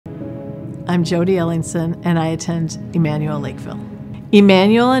I'm Jodi Ellingson, and I attend Emmanuel Lakeville.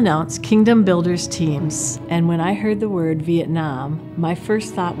 Emmanuel announced Kingdom Builders teams, and when I heard the word Vietnam, my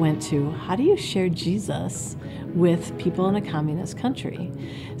first thought went to, how do you share Jesus with people in a communist country?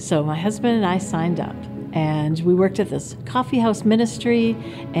 So my husband and I signed up, and we worked at this coffee house ministry,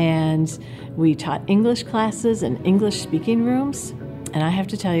 and we taught English classes in English speaking rooms. And I have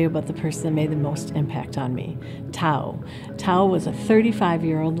to tell you about the person that made the most impact on me, Tao. Tao was a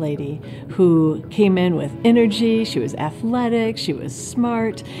 35-year-old lady who came in with energy. She was athletic, she was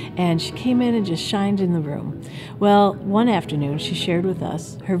smart, and she came in and just shined in the room. Well, one afternoon she shared with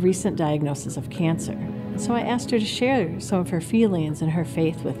us her recent diagnosis of cancer. So I asked her to share some of her feelings and her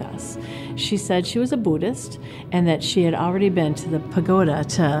faith with us. She said she was a Buddhist and that she had already been to the pagoda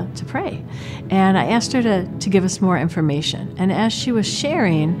to pray. And I asked her to give us more information. And as she was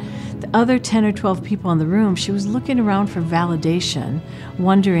sharing, the other 10 or 12 people in the room, she was looking around for validation,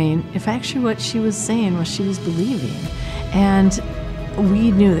 wondering if actually what she was saying was she was believing. And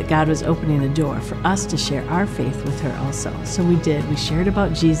we knew that God was opening the door for us to share our faith with her also. So we did. We shared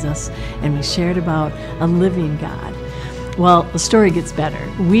about Jesus, and we shared about a living God. Well, the story gets better.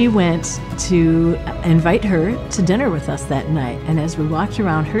 We went to invite her to dinner with us that night, and as we walked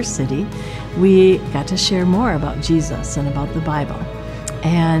around her city, we got to share more about Jesus and about the Bible.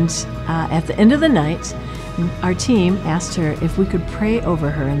 And at the end of the night, our team asked her if we could pray over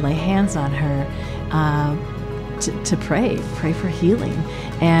her and lay hands on her to pray for healing.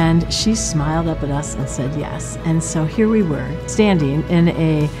 And she smiled up at us and said yes. And so here we were, standing in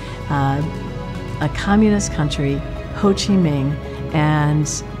a communist country, Ho Chi Minh, and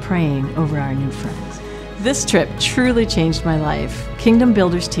praying over our new friends. This trip truly changed my life. Kingdom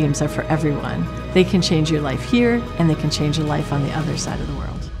Builders teams are for everyone. They can change your life here, and they can change your life on the other side of the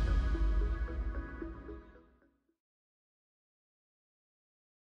world.